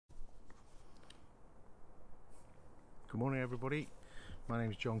Good morning everybody, my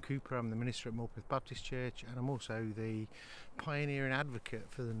name is John Cooper, I'm the minister at Morpeth Baptist Church and I'm also the pioneering advocate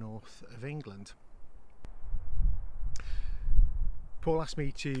for the north of England. Paul asked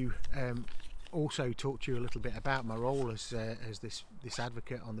me to also talk to you a little bit about my role as this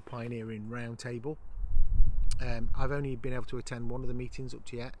advocate on the Pioneering Roundtable. I've only been able to attend one of the meetings up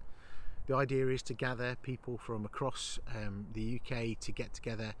to yet. The idea is to gather people from across the UK to get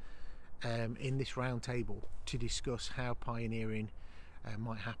together in this round table to discuss how pioneering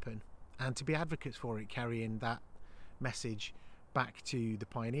might happen and to be advocates for it, carrying that message back to the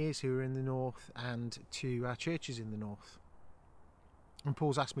pioneers who are in the north and to our churches in the north. And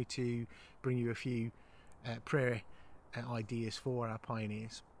Paul's asked me to bring you a few prayer ideas for our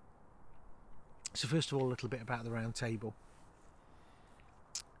pioneers. So first of all, a little bit about the round table.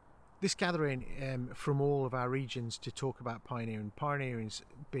 This gathering from all of our regions to talk about pioneering. Pioneering's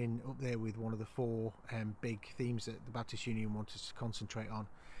been up there with one of the four big themes that the Baptist Union wanted to concentrate on.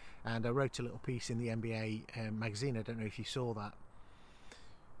 And I wrote a little piece in the MBA magazine, I don't know if you saw that.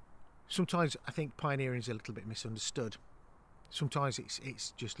 Sometimes I think pioneering is a little bit misunderstood. Sometimes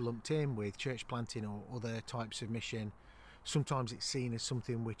it's just lumped in with church planting or other types of mission. Sometimes it's seen as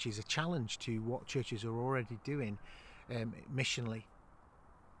something which is a challenge to what churches are already doing missionally.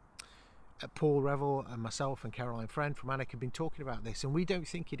 Paul Revel and myself and Caroline Friend from Anik have been talking about this, and we don't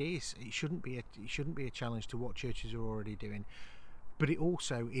think it is. It shouldn't be a challenge to what churches are already doing, but it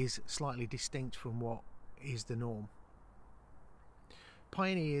also is slightly distinct from what is the norm.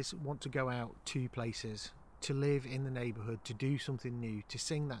 Pioneers want to go out to places, to live in the neighbourhood, to do something new, to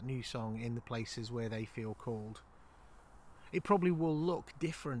sing that new song in the places where they feel called. It probably will look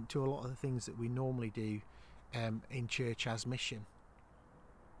different to a lot of the things that we normally do in church as mission.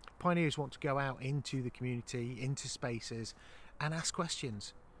 Pioneers want to go out into the community, into spaces and ask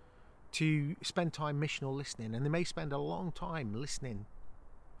questions, to spend time missional listening, and they may spend a long time listening,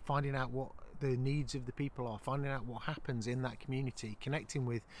 finding out what the needs of the people are, finding out what happens in that community, connecting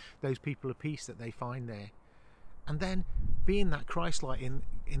with those people of peace that they find there, and then being that Christ-light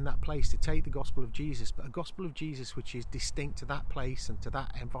in that place to take the gospel of Jesus, but a gospel of Jesus which is distinct to that place and to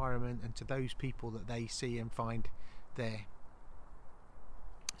that environment and to those people that they see and find there.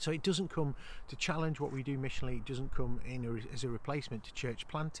 So it doesn't come to challenge what we do missionally, it doesn't come in as a replacement to church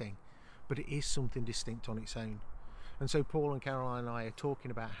planting, but it is something distinct on its own. And so Paul and Caroline and I are talking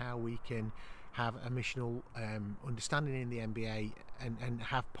about how we can have a missional understanding in the MBA and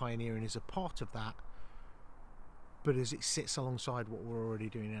have pioneering as a part of that, but as it sits alongside what we're already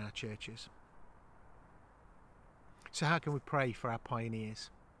doing in our churches. So how can we pray for our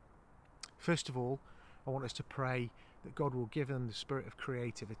pioneers? First of all, I want us to pray that God will give them the spirit of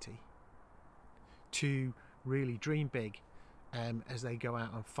creativity to really dream big as they go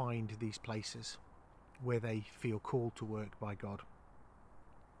out and find these places where they feel called to work by God.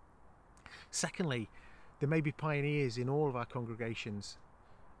 Secondly, there may be pioneers in all of our congregations,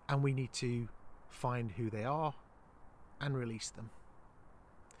 and we need to find who they are and release them.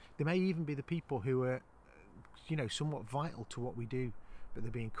 There may even be the people who are, somewhat vital to what we do, but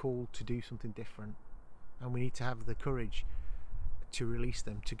they're being called to do something different. And we need to have the courage to release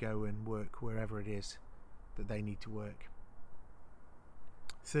them to go and work wherever it is that they need to work.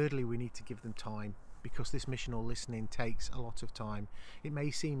 Thirdly, we need to give them time, because this missional listening takes a lot of time. It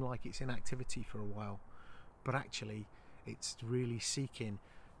may seem like it's inactivity for a while, but actually it's really seeking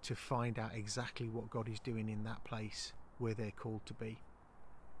to find out exactly what God is doing in that place where they're called to be.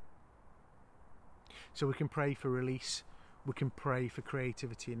 So we can pray for release, we can pray for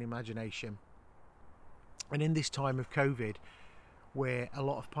creativity and imagination. And in this time of COVID, where a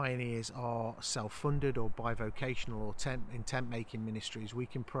lot of pioneers are self-funded or bivocational or in tent-making ministries, we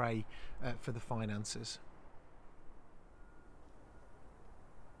can pray for the finances.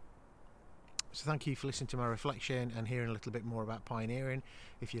 So thank you for listening to my reflection and hearing a little bit more about pioneering.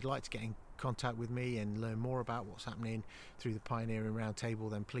 If you'd like to get in contact with me and learn more about what's happening through the Pioneering Roundtable,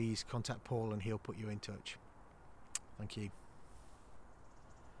 then please contact Paul and he'll put you in touch. Thank you.